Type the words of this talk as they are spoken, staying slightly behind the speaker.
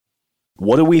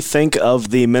What do we think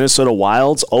of the Minnesota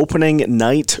Wild's opening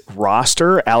night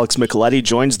roster? Alex Micheletti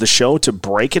joins the show to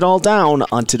break it all down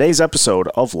on today's episode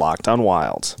of Locked on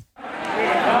Wild.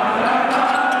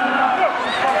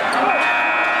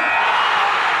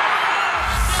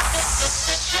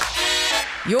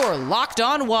 You're Locked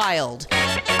on Wild,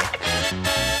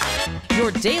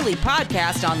 your daily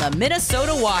podcast on the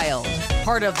Minnesota Wild,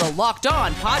 part of the Locked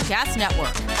on Podcast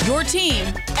Network, your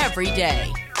team every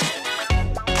day.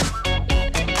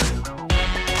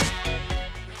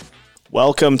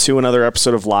 Welcome to another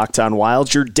episode of Locked on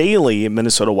Wild, your daily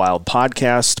Minnesota Wild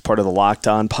podcast, part of the Locked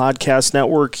on Podcast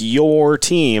Network, your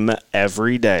team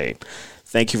every day.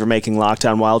 Thank you for making Locked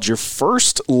on Wild your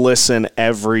first listen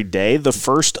every day, the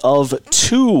first of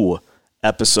 2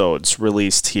 episodes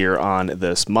released here on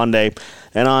this Monday.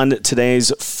 And on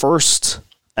today's first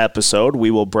episode,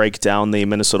 we will break down the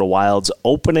Minnesota Wild's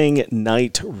opening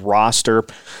night roster,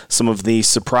 some of the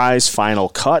surprise final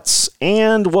cuts,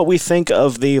 and what we think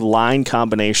of the line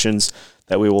combinations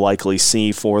that we will likely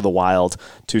see for the Wild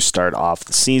to start off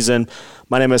the season.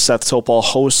 My name is Seth Topol,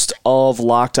 host of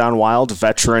Locked on Wild,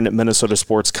 veteran Minnesota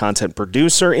sports content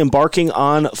producer, embarking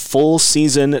on full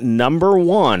season number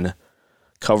 1,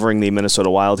 covering the Minnesota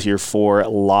Wild here for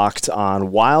Locked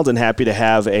on Wild, and happy to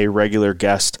have a regular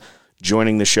guest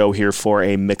joining the show here for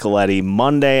a Micheletti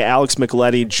Monday. Alex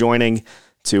Micheletti joining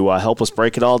to help us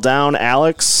break it all down.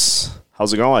 Alex,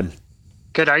 how's it going?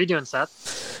 Good. How are you doing,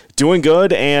 Seth? Doing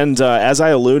good, and as I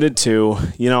alluded to,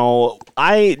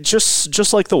 I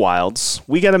just like the Wilds,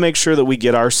 we got to make sure that we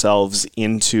get ourselves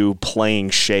into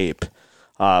playing shape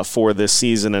for this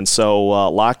season, and so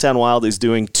Locked on Wild is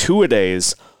doing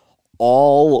 2-a-days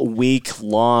all week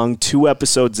long, 2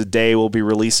 episodes a day. We'll be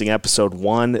releasing episode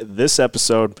 1, this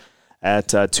episode,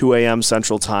 at 2 a.m.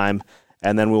 Central Time,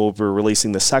 and then we will be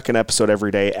releasing the second episode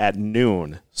every day at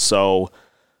noon. So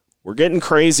we're getting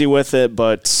crazy with it,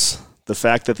 but the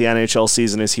fact that the NHL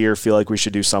season is here, feel like we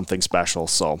should do something special.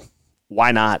 So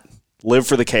why not? Live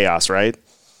for the chaos, right?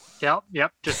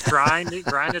 Yep. Just grind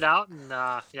it out, and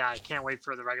I can't wait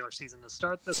for the regular season to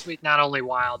start this week. Not only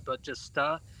Wild, but just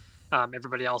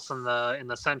everybody else in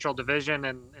the Central Division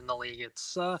and in the league.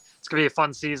 It's gonna be a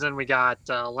fun season. We got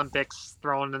Olympics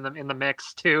thrown in the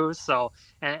mix too, so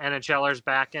NHLers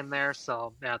back in there.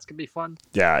 So yeah, it's gonna be fun.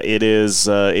 Yeah, it is.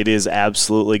 It is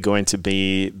absolutely going to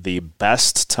be the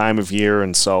best time of year,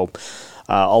 and so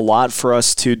a lot for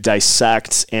us to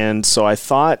dissect. And so I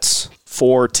thought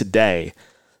for today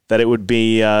that it would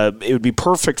be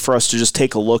perfect for us to just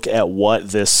take a look at what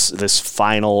this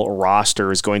final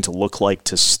roster is going to look like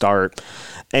to start.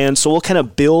 And so we'll kind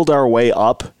of build our way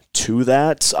up to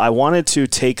that. I wanted to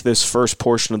take this first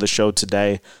portion of the show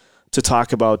today to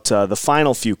talk about the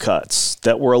final few cuts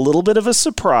that were a little bit of a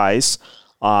surprise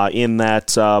in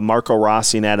that Marco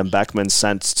Rossi and Adam Beckman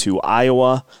sent to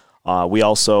Iowa. We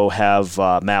also have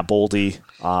Matt Boldy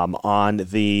on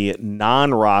the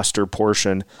non-roster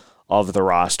portion of the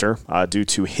roster due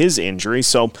to his injury.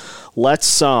 So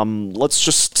let's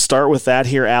just start with that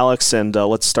here, Alex, and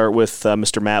let's start with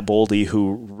Mr. Matt Boldy,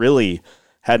 who really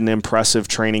had an impressive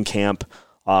training camp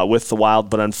with the Wild,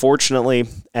 but unfortunately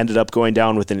ended up going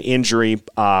down with an injury,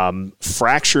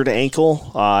 fractured ankle,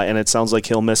 and it sounds like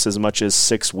he'll miss as much as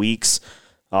 6 weeks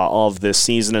of this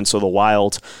season, and so the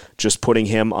Wild just putting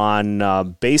him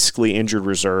on basically injured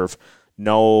reserve.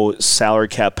 No salary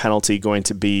cap penalty going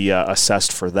to be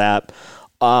assessed for that.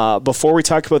 Before we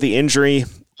talk about the injury,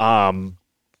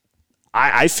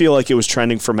 I feel like it was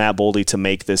trending for Matt Boldy to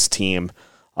make this team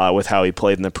with how he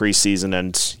played in the preseason.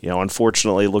 And,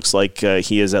 unfortunately, it looks like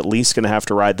he is at least going to have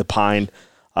to ride the pine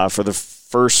for the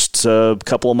first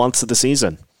couple of months of the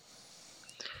season.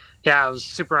 Yeah, it was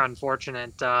super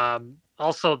unfortunate.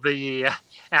 Also, the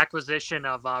acquisition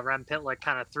of Rem Pitlick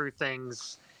kind of threw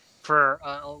things for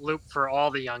a loop for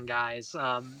all the young guys,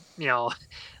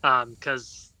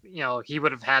 because, he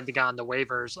would have had to go on the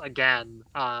waivers again,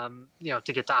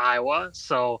 to get to Iowa.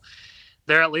 So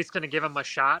they're at least going to give him a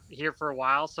shot here for a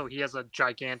while. So he has a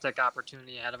gigantic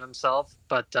opportunity ahead of himself.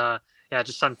 But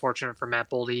just unfortunate for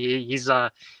Matt Boldy.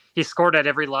 He scored at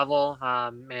every level,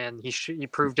 and he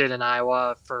proved it in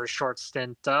Iowa for a short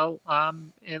stint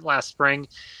last spring.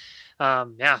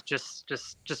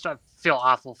 Just I feel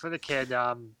awful for the kid.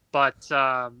 But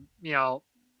Iowa's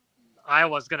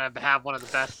going to have one of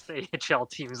the best AHL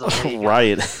teams in the league.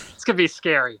 Right. It's going to be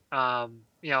scary.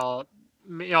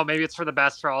 Maybe it's for the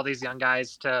best for all these young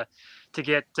guys to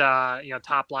get,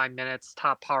 top line minutes,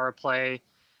 top power play,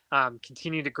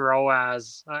 continue to grow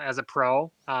as a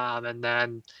pro. And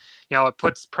then, it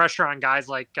puts pressure on guys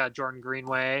like Jordan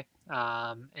Greenway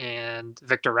and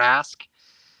Victor Rask.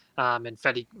 and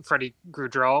Freddie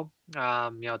Gaudreau,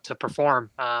 to perform,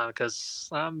 because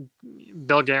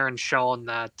Bill Guerin's shown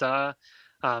that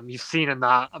you've seen in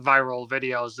the viral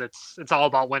videos, it's all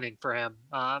about winning for him,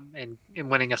 and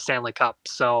winning a Stanley Cup.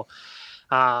 So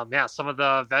some of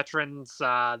the veterans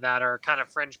that are kind of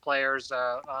fringe players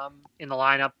in the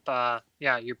lineup,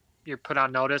 you're put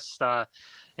on notice,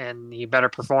 and you better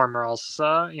perform, or else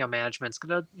management's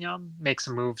gonna make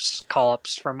some moves, call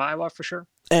ups from Iowa for sure.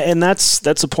 And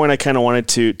that's a point I kind of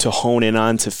wanted to hone in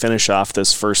on to finish off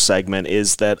this first segment,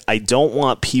 is that I don't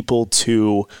want people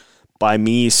to, by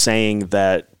me saying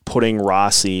that putting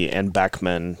Rossi and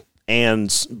Beckman and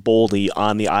Boldy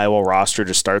on the Iowa roster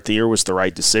to start the year was the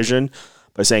right decision,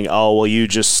 by saying, oh, well, you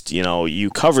just, you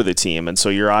cover the team, and so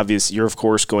you're of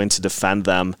course going to defend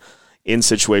them in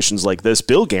situations like this.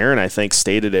 Bill Guerin, I think,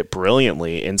 stated it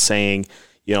brilliantly in saying,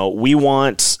 we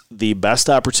want the best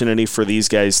opportunity for these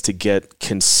guys to get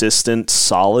consistent,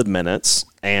 solid minutes,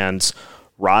 and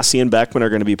Rossi and Beckman are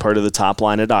going to be part of the top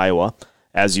line at Iowa.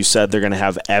 As you said, they're going to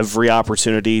have every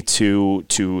opportunity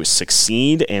to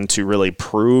succeed and to really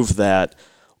prove that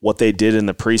what they did in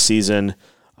the preseason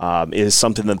is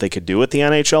something that they could do at the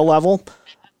NHL level.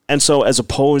 And so as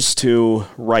opposed to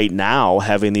right now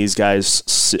having these guys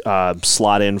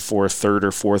slot in for third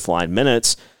or fourth line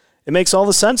minutes, it makes all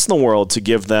the sense in the world to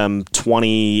give them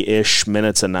 20-ish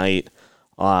minutes a night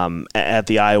at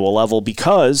the Iowa level,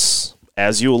 because,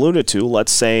 as you alluded to,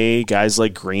 let's say guys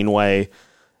like Greenway,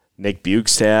 Nick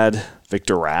Bjugstad,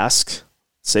 Victor Rask,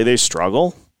 say they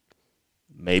struggle.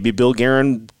 Maybe Bill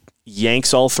Guerin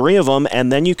yanks all three of them,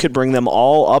 and then you could bring them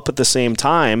all up at the same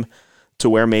time to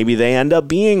where maybe they end up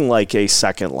being like a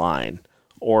second line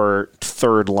or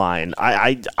third line.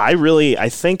 I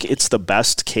think it's the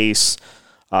best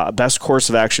course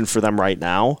of action for them right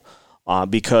now,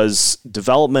 because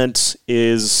development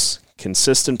is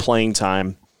consistent playing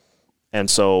time. And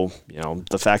so,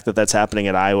 the fact that that's happening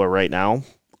at Iowa right now,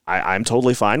 I'm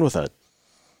totally fine with it.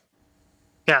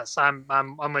 Yes, I'm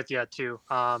with you too.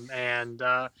 It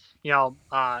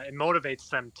motivates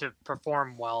them to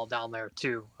perform well down there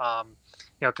too.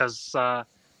 Because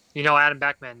Adam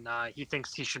Beckman, he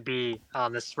thinks he should be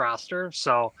on this roster.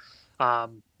 So,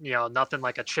 nothing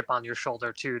like a chip on your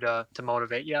shoulder too to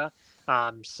motivate you.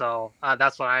 So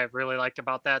that's what I really liked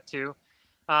about that too.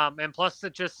 And plus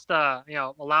it just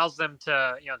allows them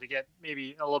to get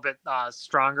maybe a little bit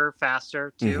stronger,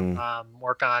 faster too. Mm-hmm.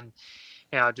 Work on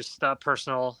just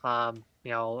personal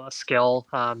skill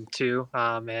too.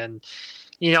 And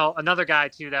another guy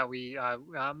too that we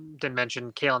didn't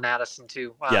mention, Calen Addison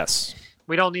too. Yes.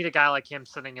 We don't need a guy like him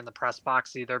sitting in the press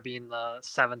box either, being the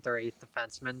 7th or 8th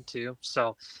defenseman too.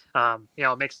 So,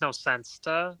 it makes no sense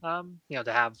to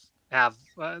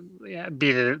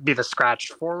be the scratch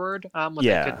forward when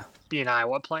they could be in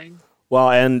Iowa playing. Well,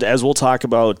 and as we'll talk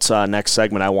about next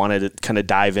segment, I wanted to kind of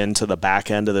dive into the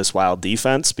back end of this Wild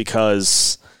defense,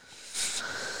 because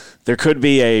there could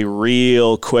be a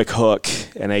real quick hook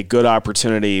and a good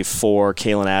opportunity for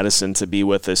Calen Addison to be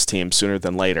with this team sooner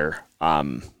than later.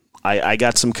 I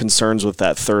got some concerns with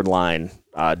that third line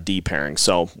D pairing.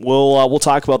 So we'll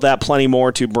talk about that, plenty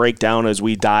more to break down as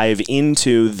we dive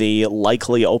into the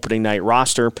likely opening night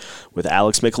roster with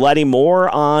Alex Micheletti. More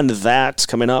on that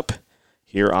coming up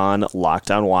here on Locked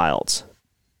On Wilds.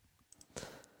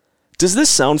 Does this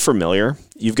sound familiar?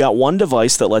 You've got one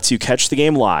device that lets you catch the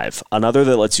game live, another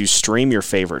that lets you stream your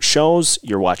favorite shows,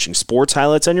 you're watching sports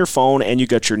highlights on your phone, and you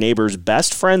got your neighbor's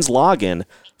best friend's login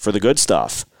for the good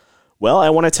stuff. Well,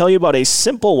 I want to tell you about a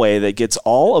simple way that gets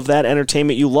all of that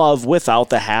entertainment you love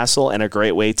without the hassle, and a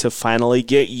great way to finally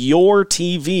get your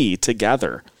TV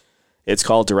together. It's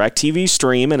called DirecTV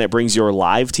Stream, and it brings your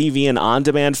live TV and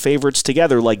on-demand favorites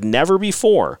together like never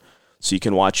before, so you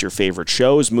can watch your favorite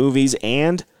shows, movies,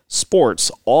 and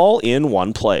sports all in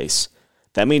one place.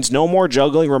 That means no more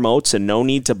juggling remotes and no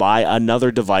need to buy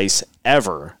another device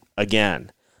ever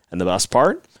again. And the best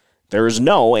part? There is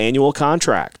no annual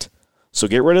contract. So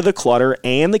get rid of the clutter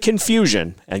and the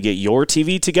confusion and get your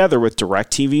TV together with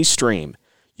DirecTV Stream.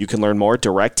 You can learn more at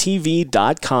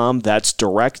directtv.com. That's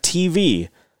directtv.com.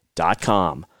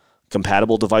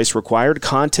 Compatible device required.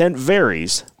 Content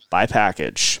varies by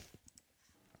package.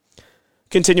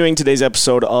 Continuing today's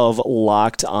episode of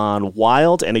Locked On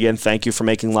Wild. And again, thank you for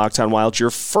making Locked On Wild your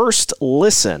first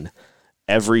listen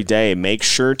every day. Make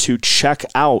sure to check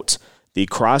out the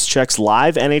Crosschecks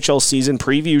live NHL season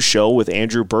preview show with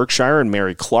Andrew Berkshire and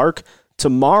Mary Clark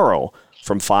tomorrow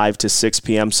from 5 to 6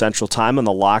 p.m. Central Time on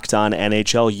the Locked On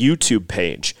NHL YouTube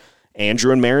page.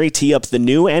 Andrew and Mary tee up the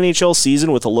new NHL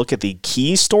season with a look at the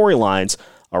key storylines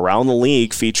around the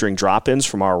league, featuring drop-ins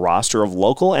from our roster of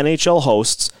local NHL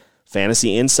hosts,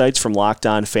 fantasy insights from Locked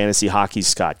On Fantasy Hockey's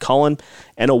Scott Cullen,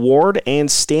 and award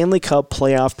and Stanley Cup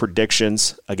playoff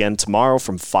predictions again tomorrow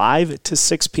from 5 to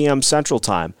 6 p.m. Central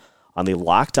Time on the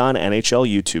Locked On NHL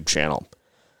YouTube channel.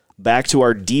 Back to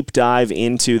our deep dive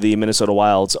into the Minnesota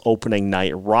Wild's opening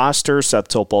night roster. Seth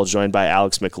Topol joined by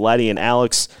Alex Micheletti. And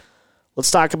Alex,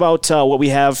 let's talk about what we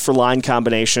have for line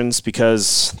combinations,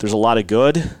 because there's a lot of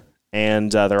good,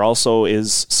 and there also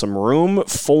is some room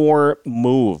for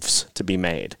moves to be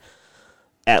made.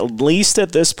 At least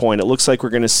at this point, it looks like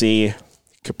we're going to see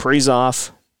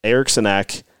Kaprizov, Eriksson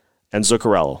Ek, and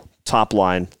Zuccarello. Top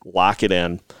line, lock it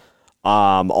in.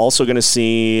 Also going to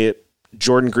see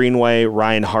Jordan Greenway,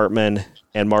 Ryan Hartman,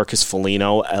 and Marcus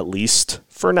Foligno, at least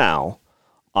for now.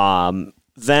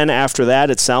 Then after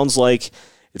that, it sounds like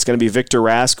it's going to be Victor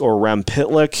Rask or Rem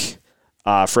Pitlick,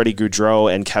 Freddie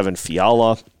Gaudreau, and Kevin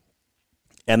Fiala.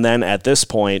 And then at this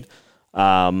point,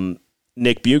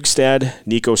 Nick Bjugstad,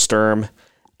 Nico Sturm,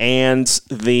 and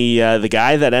the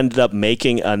guy that ended up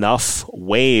making enough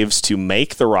waves to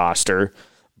make the roster,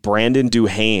 Brandon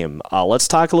Duhaime. Let's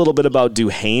talk a little bit about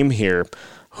Duhaime here,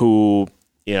 who,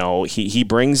 you know, he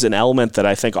brings an element that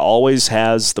I think always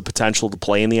has the potential to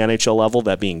play in the NHL level,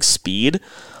 that being speed.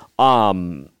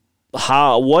 What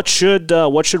should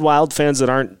Wild fans that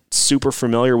aren't super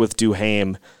familiar with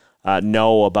Duhaime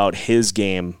know about his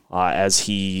game as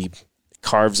he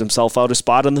carves himself out a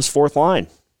spot on this fourth line?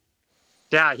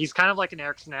 Yeah, he's kind of like an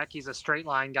Eriksson Ek. He's a straight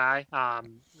line guy.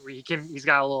 He's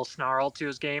got a little snarl to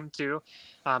his game too.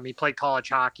 He played college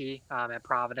hockey at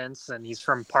Providence, and he's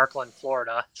from Parkland,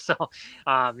 Florida. So,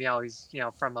 he's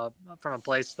from a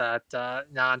place that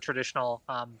non-traditional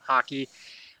hockey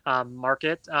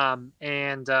market. I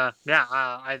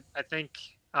think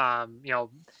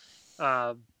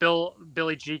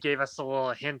Billy G gave us a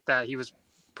little hint that he was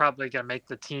probably going to make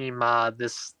the team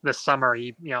this summer.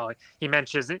 He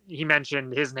mentioned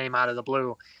his name out of the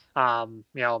blue.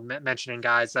 Mentioning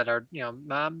guys that are,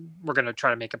 we're going to try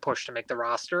to make a push to make the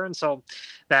roster. And so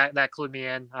that clued me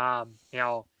in.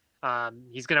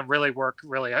 He's going to really work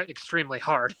extremely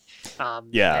hard.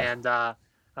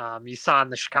 You saw in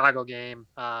the Chicago game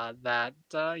that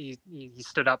he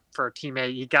stood up for a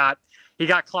teammate. He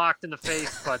got clocked in the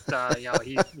face, but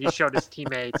he showed his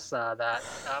teammates that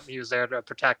he was there to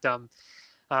protect them.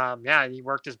 He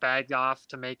worked his bag off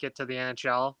to make it to the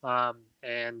NHL.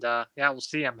 We'll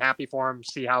see. I'm happy for him.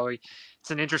 See how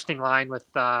it's an interesting line with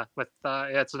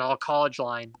it's an all college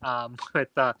line with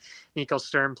Nico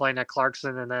Sturm playing at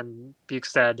Clarkson, and then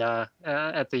Bjugstad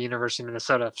at the University of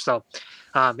Minnesota. So,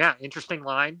 interesting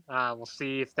line. We'll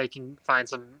see if they can find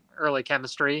some early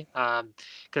chemistry,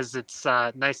 because it's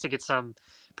nice to get some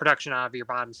production out of your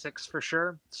bottom six for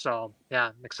sure. So,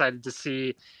 I'm excited to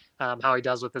see how he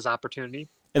does with his opportunity.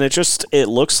 And it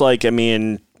looks like,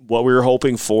 what we were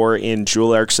hoping for in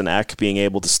Joel Eriksson Ek being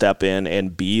able to step in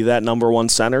and be that number one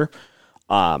center,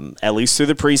 at least through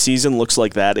the preseason, looks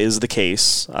like that is the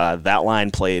case. That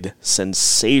line played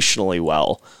sensationally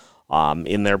well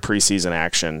in their preseason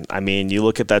action. You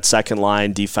look at that second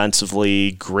line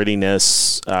defensively,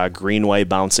 grittiness, Greenway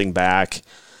bouncing back,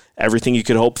 everything you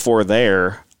could hope for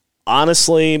there.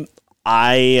 Honestly,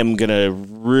 I am going to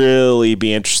really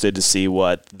be interested to see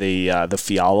what the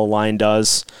Fiala line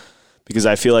does, because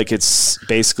I feel like it's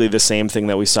basically the same thing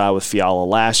that we saw with Fiala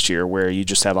last year, where you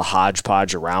just have a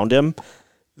hodgepodge around him.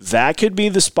 That could be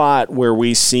the spot where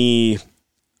we see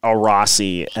a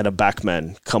Rossi and a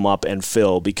Beckman come up and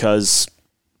fill, because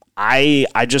I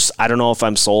don't know if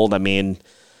I'm sold.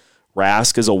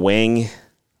 Rask is a wing,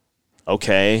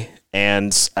 okay.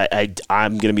 And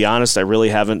I'm going to be honest, I really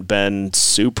haven't been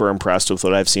super impressed with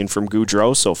what I've seen from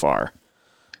Gaudreau so far.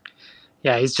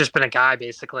 Yeah, he's just been a guy,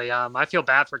 basically. I feel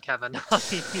bad for Kevin.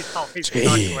 He's always stuck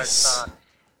with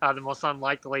the most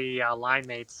unlikely line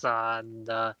mates, and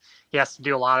he has to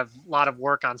do a lot of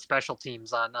work on special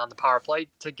teams on the power play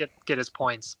to get his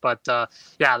points. But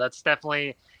that's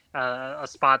definitely a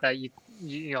spot that you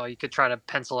could try to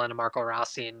pencil in a Marco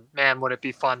Rossi, and man, would it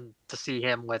be fun to see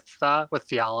him with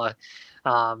Fiala.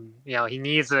 He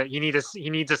needs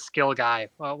a skill guy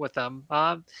with them.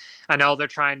 I know they're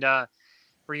trying to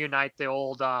reunite the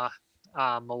old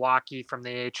Milwaukee from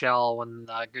the AHL when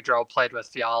Gaudreau played with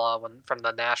Fiala from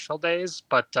the Nashville days,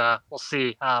 but we'll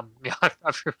see. I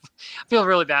feel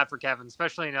really bad for Kevin,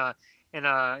 especially in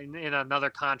another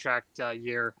contract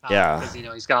year. Because he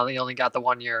only got the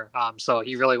 1 year, so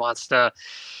he really wants to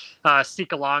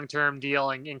seek a long-term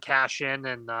deal and cash in,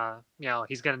 and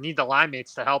he's going to need the line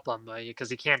mates to help him, because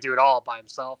he can't do it all by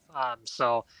himself.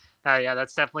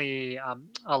 That's definitely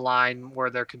a line where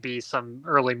there could be some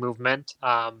early movement.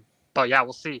 But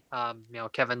we'll see.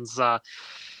 Kevin's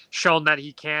shown that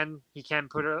he can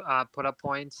put up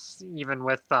points even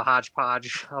with the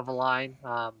hodgepodge of a line.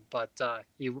 But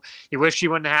you wish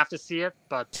you wouldn't have to see it.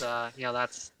 But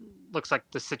that's looks like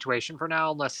the situation for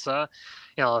now, unless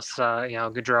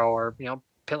Gaudreau or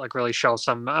Pitlick really show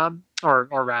some or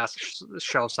Rask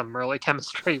show some early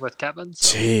chemistry with Kevin.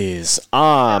 So.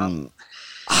 Jeez.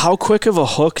 How quick of a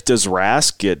hook does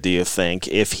Rask get, do you think,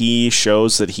 if he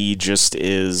shows that he just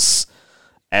is,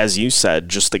 as you said,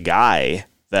 just a guy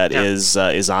that is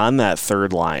on that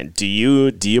third line? Do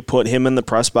you put him in the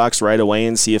press box right away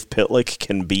and see if Pitlick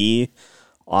can be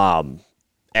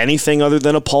anything other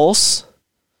than a pulse?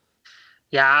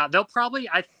 Yeah, they'll probably.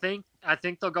 I think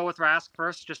they'll go with Rask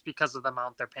first, just because of the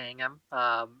amount they're paying him.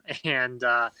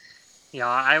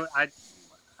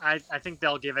 I think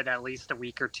they'll give it at least a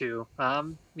week or two.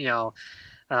 And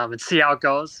see how it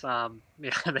goes.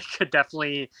 They could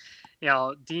definitely.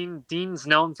 Dean's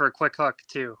known for a quick hook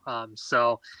too.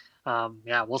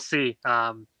 We'll see.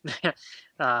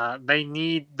 They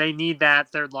need that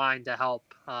third line to help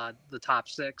the top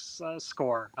six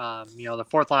score. The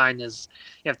fourth line is,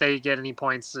 if they get any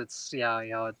points, it's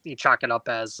you chalk it up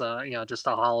as just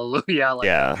a hallelujah,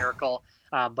 a miracle.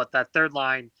 But that third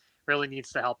line really needs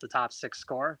to help the top six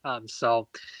score.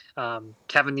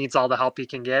 Kevin needs all the help he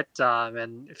can get.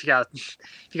 And if you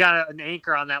got an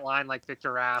anchor on that line like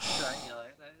Victor Rask,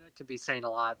 that could be saying a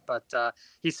lot. But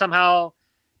he somehow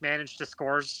managed to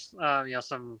score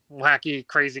some wacky,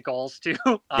 crazy goals too.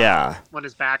 When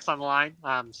his back's on the line.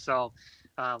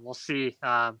 We'll see.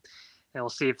 And we'll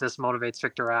see if this motivates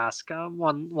Victor Rask.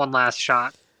 One last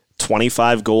shot.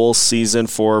 25 goal season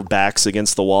for backs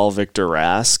against the wall, Victor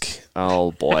Rask.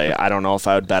 Oh boy, I don't know if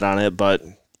I would bet on it, but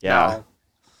yeah, no.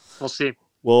 We'll see.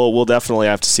 We'll definitely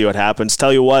have to see what happens.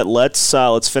 Tell you what,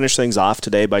 let's finish things off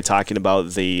today by talking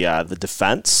about the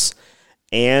defense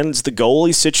and the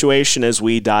goalie situation as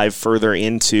we dive further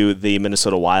into the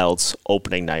Minnesota Wild's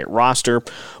opening night roster.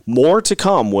 More to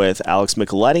come with Alex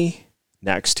Micheletti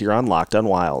next here on Locked on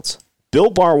Wilds.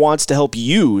 Built Bar wants to help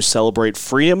you celebrate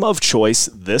freedom of choice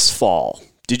this fall.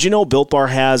 Did you know Built Bar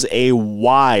has a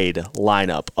wide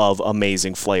lineup of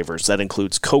amazing flavors that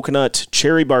includes coconut,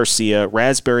 cherry barcia,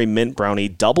 raspberry mint brownie,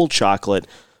 double chocolate,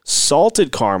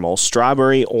 salted caramel,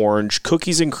 strawberry orange,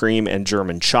 cookies and cream, and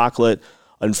German chocolate.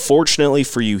 Unfortunately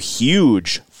for you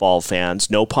huge fall fans,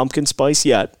 no pumpkin spice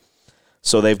yet.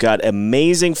 So they've got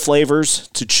amazing flavors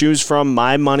to choose from.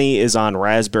 My money is on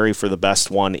raspberry for the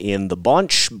best one in the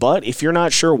bunch. But if you're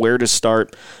not sure where to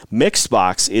start, Mixed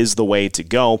Box is the way to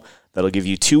go. That'll give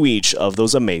you 2 each of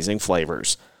those amazing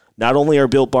flavors. Not only are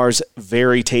Built Bars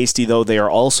very tasty, though, they are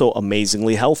also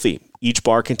amazingly healthy. Each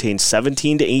bar contains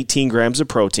 17 to 18 grams of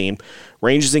protein,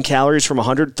 ranges in calories from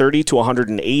 130 to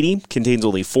 180, contains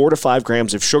only 4 to 5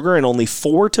 grams of sugar, and only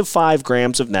 4 to 5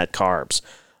 grams of net carbs.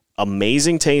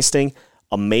 Amazing tasting,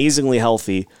 amazingly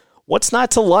healthy. What's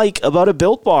not to like about a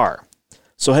Built Bar?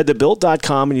 So head to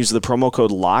Built.com and use the promo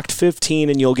code LOCKED15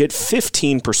 and you'll get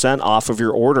 15% off of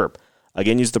your order.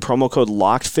 Again, use the promo code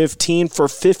LOCKED15 for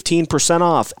 15%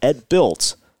 off at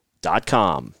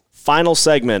Built.com. Final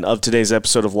segment of today's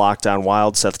episode of Locked on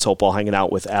Wild. Seth Topol hanging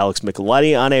out with Alex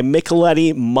Micheletti on a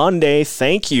Micheletti Monday.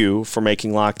 Thank you for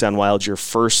making Locked on Wild your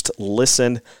first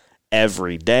listen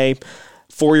every day.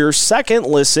 For your second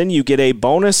listen, you get a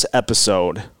bonus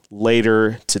episode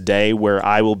later today where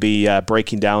I will be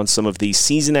breaking down some of the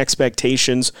season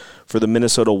expectations for the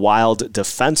Minnesota Wild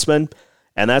defensemen.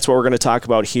 And that's what we're going to talk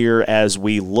about here as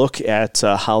we look at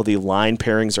how the line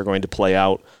pairings are going to play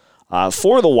out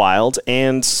for the Wild.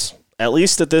 And at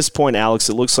least at this point, Alex,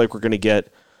 it looks like we're going to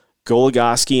get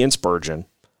Goligoski and Spurgeon,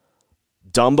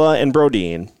 Dumba and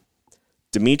Brodin,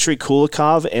 Dmitry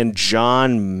Kulikov and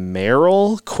John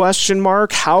Merrill, ?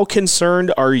 How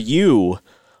concerned are you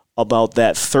about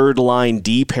that third line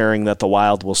D pairing that the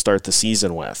Wild will start the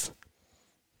season with?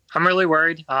 I'm really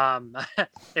worried.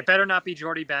 It better not be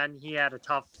Jordy Ben. He had a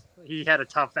tough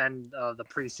end of the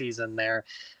preseason there.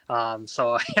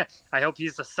 So I hope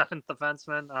he's the seventh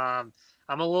defenseman.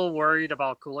 I'm a little worried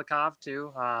about Kulikov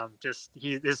too.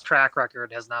 His track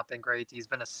record has not been great. He's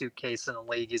been a suitcase in the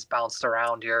league. He's bounced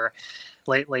around here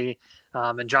lately.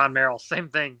 And John Merrill, same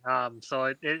thing.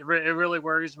 So it really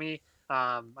worries me.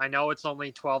 I know it's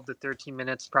only 12 to 13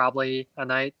 minutes probably a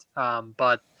night,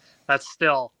 but that's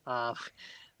still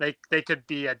they could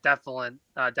be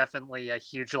definitely a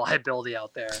huge liability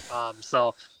out there.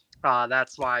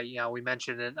 That's why we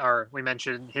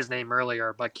mentioned his name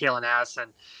earlier, but Kalen Addison,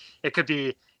 it could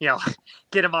be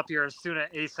get him up here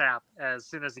ASAP as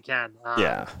soon as he can.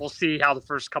 We'll see how the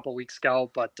first couple weeks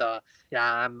go, but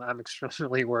I'm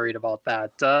extremely worried about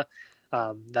that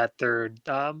third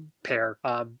pair.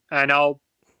 I know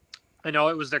I know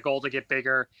it was their goal to get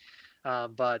bigger,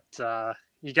 but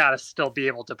you got to still be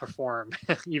able to perform,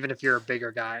 even if you're a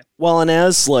bigger guy. Well, and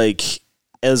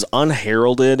as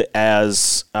unheralded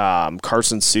as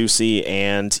Carson Soucy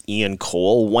and Ian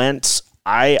Cole went,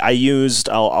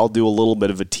 I'll do a little bit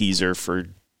of a teaser for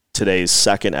today's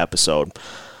second episode.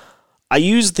 I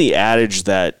used the adage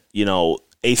that,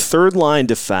 a third line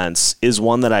defense is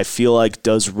one that I feel like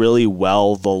does really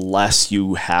well the less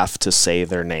you have to say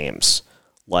their names.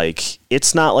 Like,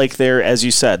 it's not like as you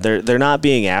said, they're not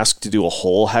being asked to do a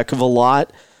whole heck of a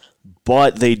lot,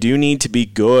 but they do need to be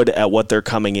good at what they're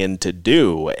coming in to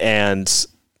do. And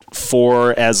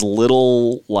for as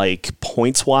little,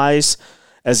 points-wise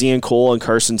as Ian Cole and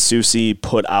Carson Soucy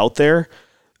put out there,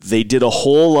 they did a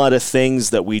whole lot of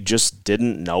things that we just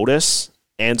didn't notice.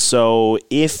 And so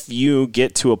if you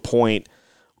get to a point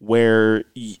where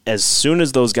as soon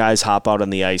as those guys hop out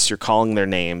on the ice, you're calling their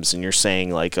names and you're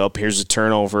saying, here's a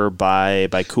turnover by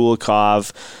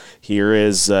Kulikov. Here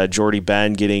is Jordy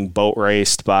Ben getting boat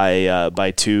raced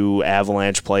by two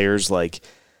Avalanche players.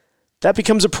 That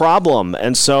becomes a problem.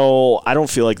 And so I don't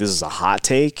feel like this is a hot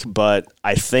take, but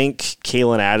I think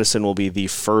Calen Addison will be the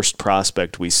first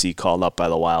prospect we see called up by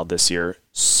the Wild this year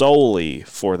solely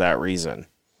for that reason.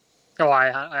 Oh,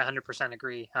 I 100%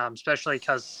 agree, especially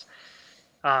because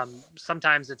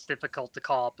sometimes it's difficult to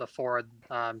call up the forward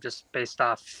just based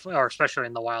off, or especially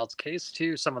in the Wild's case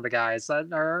too, some of the guys that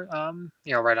are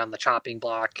right on the chopping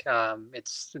block.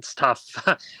 It's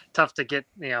tough tough to get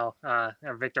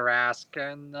Victor Rask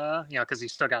and because you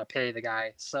still got to pay the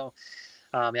guy. So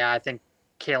I think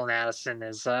Calen Addison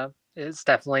is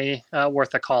definitely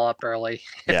worth a call up early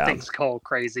if things go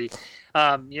crazy.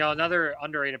 Another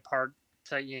underrated part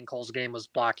to Ian Cole's game was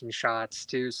blocking shots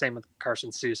too. Same with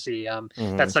Carson Soucy.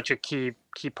 That's such a key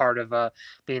part of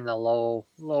being the low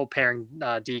pairing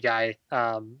D guy.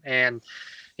 And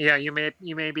you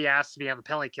may be asked to be on the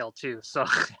penalty kill too. So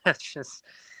that's just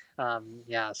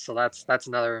so that's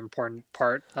another important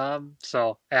part. I'm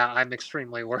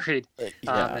extremely worried,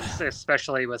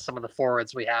 especially with some of the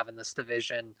forwards we have in this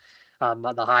division.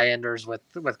 The high enders with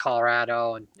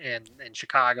Colorado and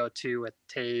Chicago too, with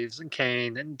Taves and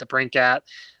Kane and DeBrincat,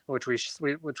 which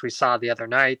we saw the other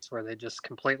night, where they just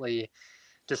completely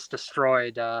just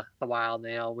destroyed the Wild.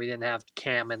 We didn't have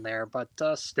Cam in there, but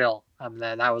still,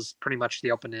 that was pretty much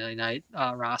the opening night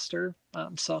roster.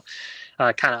 Kind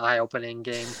of eye-opening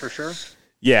game for sure.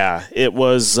 Yeah, it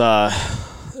was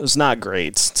not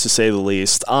great to say the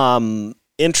least.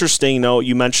 Interesting note,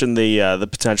 you mentioned the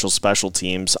potential special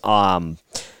teams.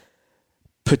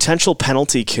 Potential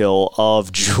penalty kill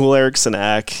of Joel Eriksson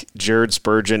Ek, Jared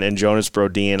Spurgeon, and Jonas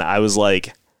Brodin. I was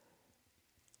like,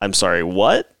 I'm sorry,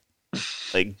 what?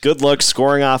 Good luck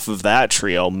scoring off of that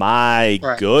trio. My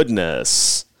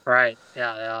goodness. Right.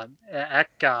 Yeah. Ek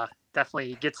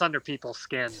definitely gets under people's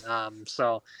skin.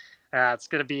 It's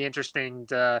going to be interesting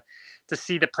to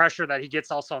see the pressure that he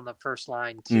gets also on the first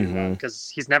line too, because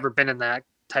he's never been in that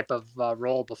type of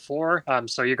role before.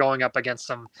 So you're going up against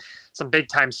some big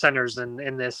time centers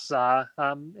in this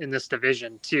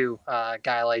division too. A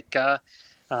guy like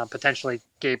potentially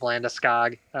Gabe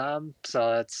Landeskog.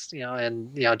 So it's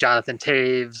Jonathan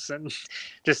Taves and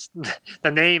just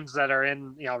the names that are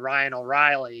in Ryan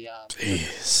O'Reilly.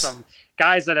 Some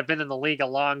guys that have been in the league a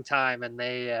long time, and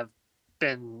they have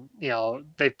been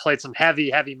they've played some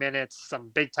heavy minutes, some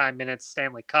big time minutes,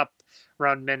 Stanley Cup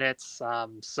run minutes.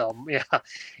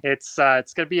 It's going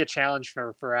to be a challenge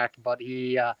for Ek, but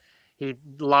he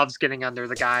loves getting under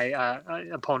the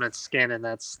opponent's skin, and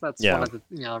that's one of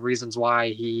the reasons why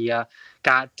he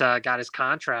got his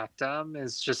contract.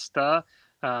 Is just the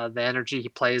energy he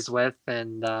plays with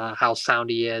and how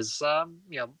sound he is,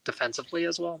 defensively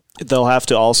as well. They'll have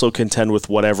to also contend with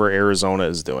whatever Arizona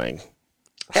is doing.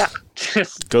 Yeah.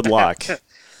 Good luck.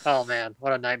 Oh man,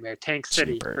 what a nightmare. Tank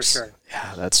City. Jeepers. For sure.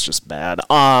 Yeah, that's just bad.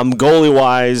 Goalie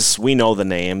wise, we know the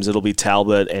names. It'll be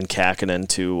Talbot and Kakkonen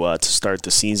to start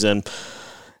the season.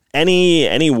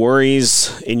 Any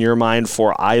worries in your mind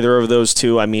for either of those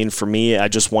two? I mean, for me, I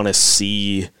just want to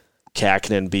see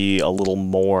Kakkonen be a little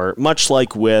more, much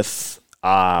like with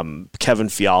Kevin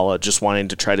Fiala, just wanting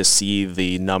to try to see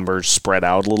the numbers spread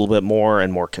out a little bit more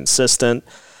and more consistent.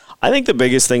 I think the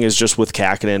biggest thing is just with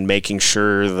Kakkonen making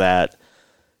sure that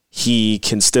he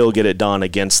can still get it done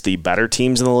against the better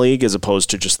teams in the league as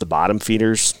opposed to just the bottom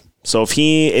feeders. So if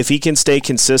he can stay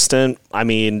consistent, I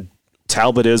mean,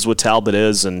 Talbot is what Talbot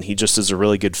is, and he just is a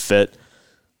really good fit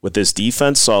with this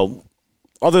defense. So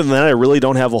other than that, I really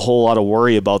don't have a whole lot of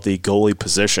worry about the goalie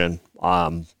position,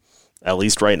 at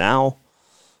least right now.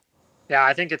 Yeah,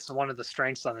 I think it's one of the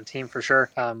strengths on the team for sure.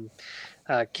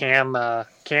 Cam,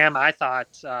 I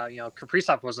thought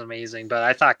Kaprizov was amazing, but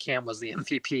I thought Cam was the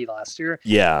MVP last year.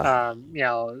 Yeah.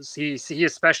 He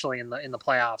especially in the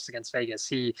playoffs against Vegas,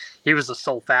 he was the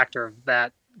sole factor of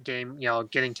that game.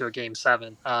 Getting to a game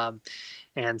 7.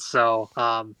 And so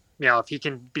if he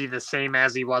can be the same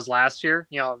as he was last year,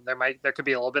 there could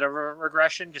be a little bit of a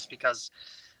regression just because.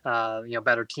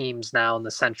 Better teams now in the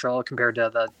Central compared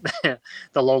to the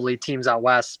the lowly teams out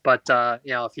west. But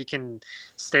if he can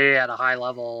stay at a high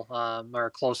level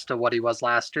or close to what he was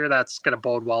last year, that's going to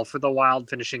bode well for the Wild,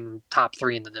 finishing top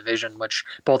 3 in the division, which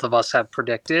both of us have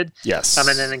predicted. Yes. And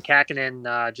then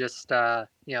Kakkonen just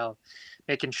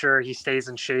making sure he stays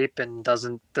in shape and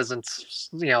doesn't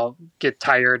get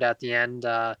tired at the end.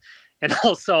 And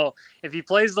also, if he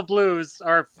plays the Blues,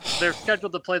 or if they're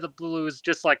scheduled to play the Blues,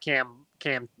 just like Cam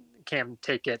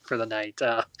take it for the night.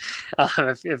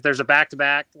 If there's a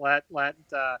back-to-back, let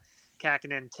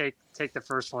Kakkonen take the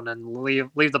first one and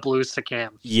leave the Blues to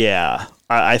Cam. Yeah,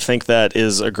 I think that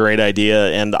is a great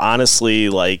idea. And honestly,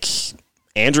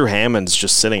 Andrew Hammond's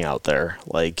just sitting out there.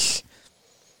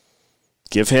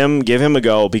 Give him a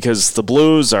go, because the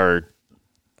Blues are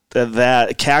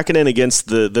that Kakkonen against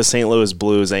the St. Louis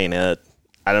Blues ain't it.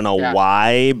 I don't know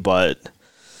why, but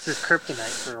it's his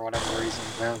kryptonite for whatever reason.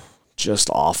 Yeah. Just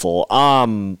awful.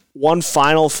 One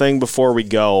final thing before we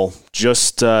go,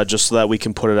 just so that we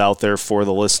can put it out there for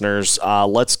the listeners.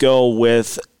 Let's go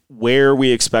with where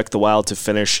we expect the Wild to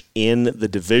finish in the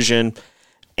division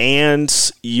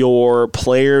and your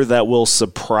player that will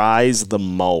surprise the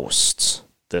most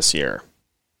this year.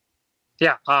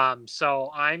 Yeah.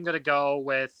 So I'm going to go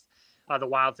with the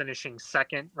Wild finishing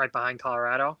second, right behind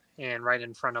Colorado and right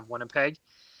in front of Winnipeg.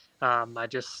 I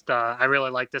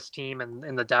really like this team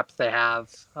and the depth they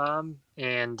have,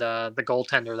 and the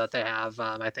goaltender that they have.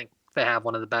 I think they have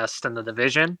one of the best in the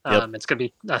division. Yep. It's going to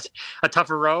be a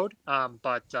tougher road,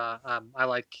 but I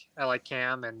like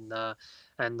Cam and the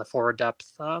forward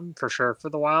depth for sure for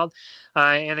the Wild.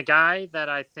 And a guy that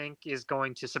I think is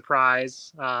going to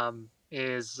surprise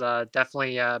is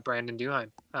definitely Brandon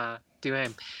Duhaime.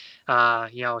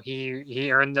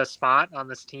 He earned a spot on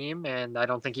this team, and I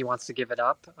don't think he wants to give it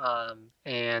up. I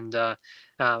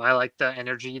like the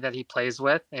energy that he plays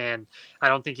with, and I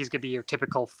don't think he's going to be your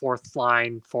typical fourth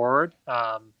line forward.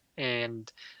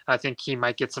 And I think he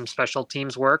might get some special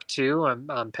teams work too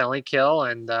on penalty kill.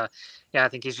 And I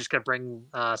think he's just going to bring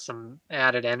some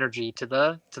added energy to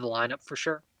the lineup for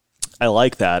sure. I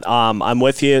like that. I'm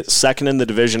with you. Second in the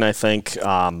division, I think.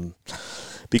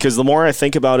 Because the more I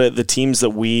think about it, the teams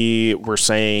that we were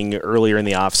saying earlier in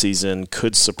the offseason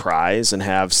could surprise and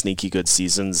have sneaky good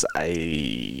seasons,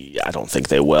 I don't think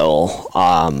they will.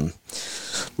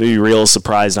 Maybe real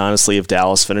surprised, honestly, if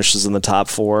Dallas finishes in the top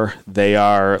 4. They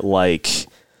have 4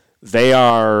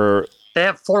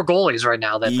 goalies right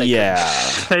now that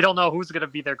they don't know who's going to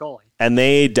be their goalie. And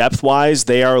they, depth-wise,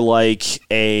 they are like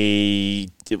I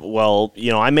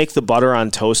make the butter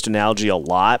on toast analogy a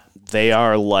lot. They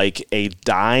are like a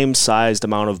dime-sized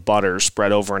amount of butter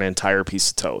spread over an entire piece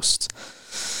of toast.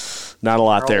 Not a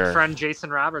lot there. Our old friend Jason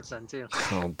Robertson, too.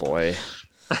 Oh, boy.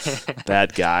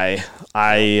 That guy.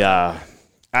 I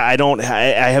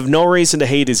have no reason to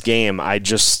hate his game.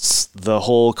 The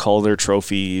whole Calder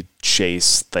Trophy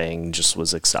chase thing just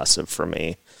was excessive for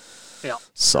me. Yeah.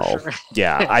 So, sure.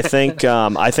 Yeah, I think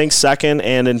second,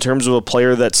 and in terms of a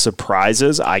player that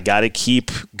surprises, I got to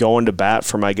keep going to bat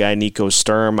for my guy Nico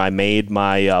Sturm. I made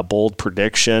my bold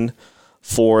prediction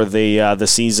for the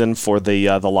season for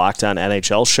the Locked On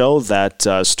NHL show that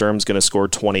Sturm's going to score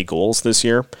 20 goals this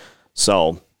year.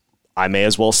 So, I may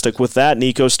as well stick with that.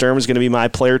 Nico Sturm is going to be my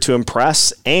player to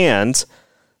impress, and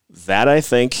that, I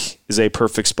think, is a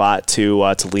perfect spot to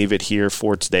leave it here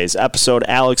for today's episode.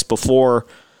 Alex, before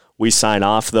we sign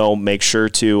off, though, make sure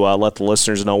to let the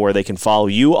listeners know where they can follow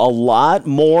you. A lot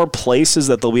more places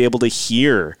that they'll be able to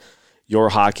hear your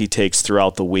hockey takes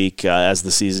throughout the week as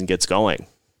the season gets going.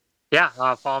 Yeah,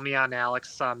 follow me on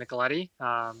Alex Micheletti.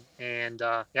 I'll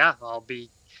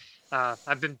be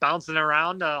I've been bouncing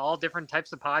around all different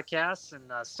types of podcasts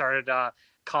and started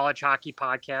college hockey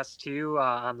podcast too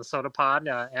on the Soda Pod,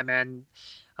 MN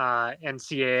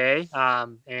NCAA,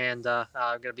 and I'm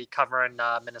going to be covering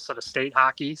Minnesota State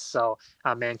hockey. So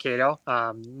Mankato,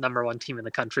 number 1 team in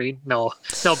the country. No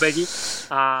biggie.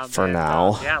 For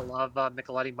now. I love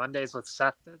Micheletti Mondays with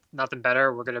Seth. Nothing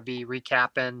better. We're going to be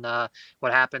recapping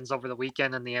what happens over the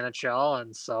weekend in the NHL,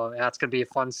 and so that's going to be a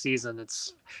fun season.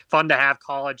 It's fun to have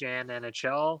college and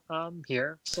NHL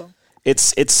here. So.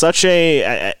 It's such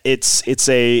a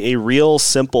real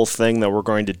simple thing that we're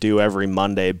going to do every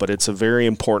Monday, but it's a very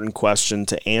important question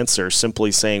to answer.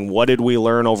 Simply saying, what did we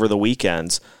learn over the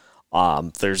weekends?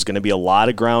 There's going to be a lot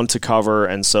of ground to cover,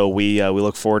 and so we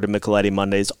look forward to Micheletti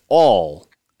Mondays all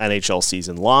NHL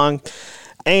season long.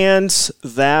 And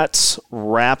that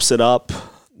wraps it up.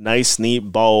 Nice, neat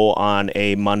bow on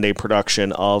a Monday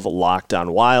production of Locked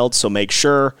On Wild. So make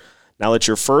sure, now that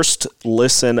your first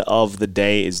listen of the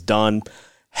day is done,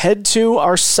 head to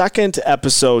our second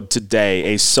episode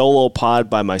today, a solo pod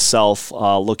by myself,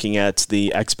 looking at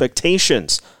the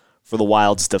expectations for the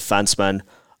Wild's defensemen.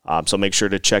 So make sure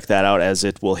to check that out as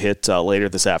it will hit later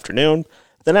this afternoon.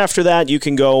 Then after that, you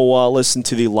can go listen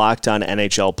to the Locked On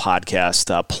NHL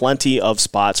podcast. Plenty of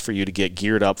spots for you to get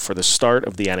geared up for the start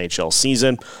of the NHL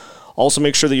season. Also,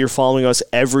 make sure that you're following us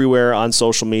everywhere on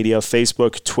social media,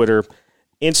 Facebook, Twitter,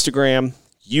 Instagram.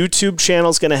 YouTube channel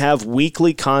is going to have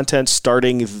weekly content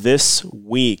starting this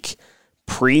week.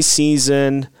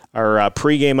 Preseason, or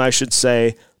pregame, I should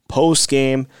say,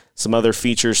 postgame, some other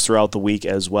features throughout the week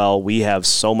as well. We have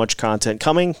so much content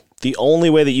coming. The only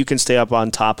way that you can stay up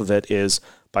on top of it is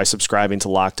by subscribing to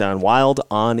Locked On Wild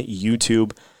on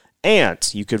YouTube. And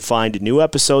you can find new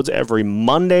episodes every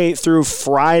Monday through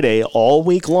Friday all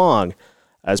week long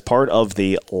as part of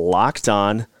the Locked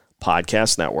On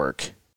Podcast Network.